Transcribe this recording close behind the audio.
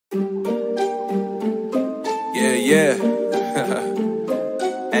yeah.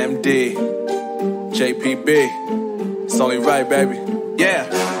 MD, JPB, it's only right, baby. Yeah,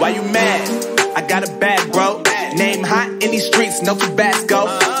 why you mad? I got a bag, bro. Name hot in these streets, no Tabasco.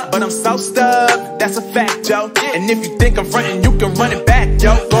 But I'm so stuck, that's a fact, yo. And if you think I'm frontin', you can run it back,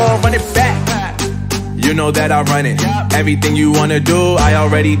 yo. Go on, run it back. You know that I run it. Everything you wanna do, I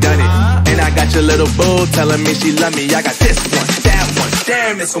already done it. And I got your little boo telling me she love me. I got this one, that one.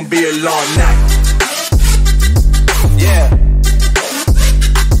 Damn, it's gonna be a long night. Yeah.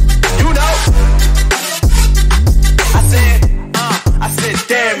 You know. I said,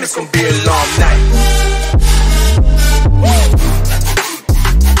 damn, it's gonna be a long night.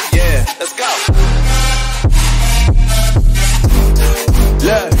 Yeah, let's go.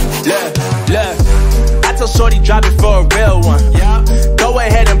 Look. I told shorty drop it for a real one. Yeah. Go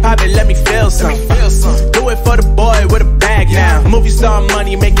ahead and pop it, let me feel some. Do it for the boy with a bag now. Movie star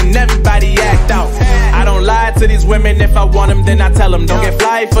money making everybody act out. I don't lie to these women, if I want them then I tell them. Don't get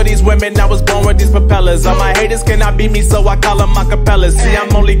fly for these women, I was born with these propellers. All my haters cannot beat me, so I call them acapellas. See,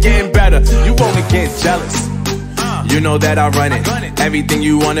 I'm only getting better, you only get jealous. You know that I run it. Everything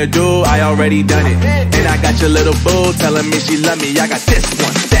you wanna do, I already done it. And I got your little boo telling me she love me. I got this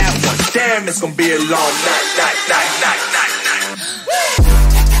one, that one. Damn, it's gonna be a long night.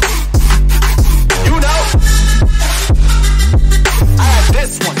 You know, I got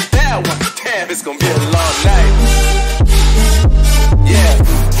this one, that one. Damn, it's gonna be a long night. Yeah.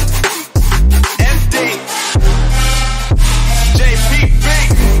 MD, JPB.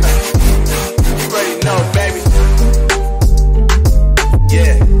 You already know, baby.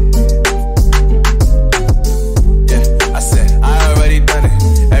 Yeah, I said, I already done it.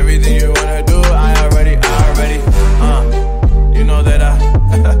 Everything you wanna do, I already, you know that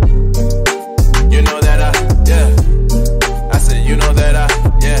yeah. I said, you know that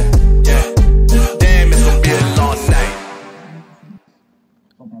yeah. Damn, it's gonna be a long night.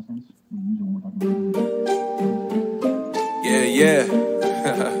 Yeah.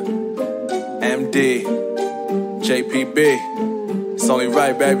 MD, JPB. It's only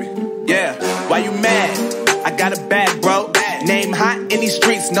right, baby. Yeah, why you mad? I got a bag, bro. Name hot in these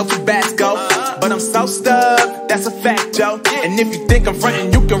streets, no Tabasco. But I'm so stuck, that's a fact, yo. And if you think I'm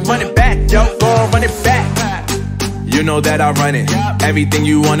frontin', you can run it back, yo. Go on, run it back. You know that I run it. Everything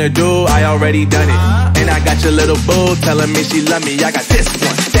you wanna do, I already done it. And I got your little boo telling me she love me. I got this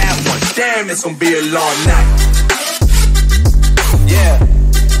one, that one. Damn, it's gonna be a long night. Yeah.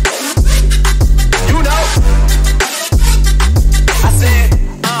 You know.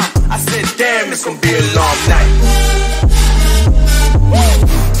 I said, damn, it's gonna be a long night.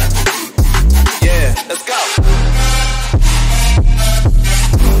 Yeah, let's go.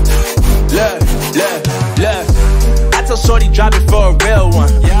 Look. I told shorty drop it for a real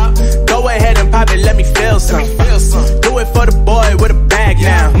one. Yeah. Go ahead and pop it, let me feel some. Do it for the boy with a bag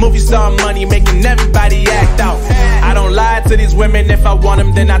now. Movie star money making everybody act out. I don't lie to these women, if I want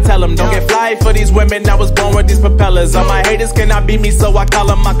them then I tell them. Don't get fly for these women, I was born with these propellers. All my haters cannot beat me, so I call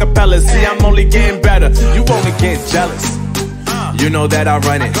them acapellas. See, I'm only getting better, you only get jealous. You know that I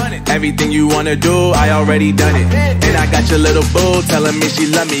run it. Everything you wanna do, I already done it. And I got your little boo telling me she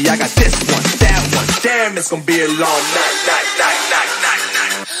love me. I got this one, that one. Damn, it's gonna be a long night.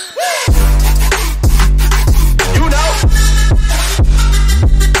 You know,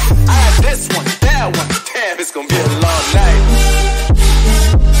 I got this one, that one. Damn, it's gonna be a long night.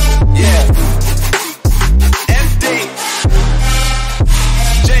 Yeah. MD,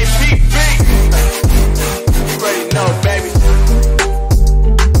 JPB. You already know, baby.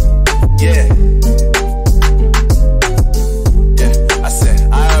 Yeah. I said,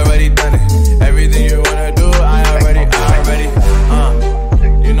 I already done it. Everything you wanna do, I already,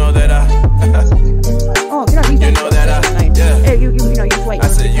 you know that you know that yeah. You just wait. I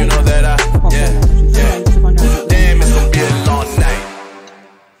said, you know that yeah. Damn, it's gonna be a long night.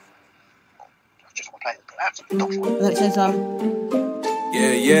 That says,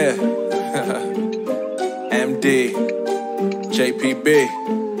 Yeah. MD, JPB.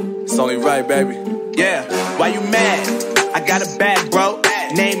 It's only right, baby. Yeah, why you mad? I got a bag, bro.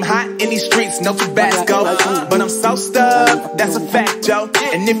 Name hot in these streets, no Tabasco. But I'm so stuck, that's a fact, yo.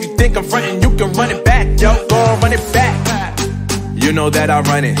 And if you think I'm frontin', you can run it back, yo. Go on, run it back. You know that I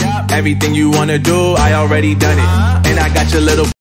run it. Everything you wanna do, I already done it. And I got your little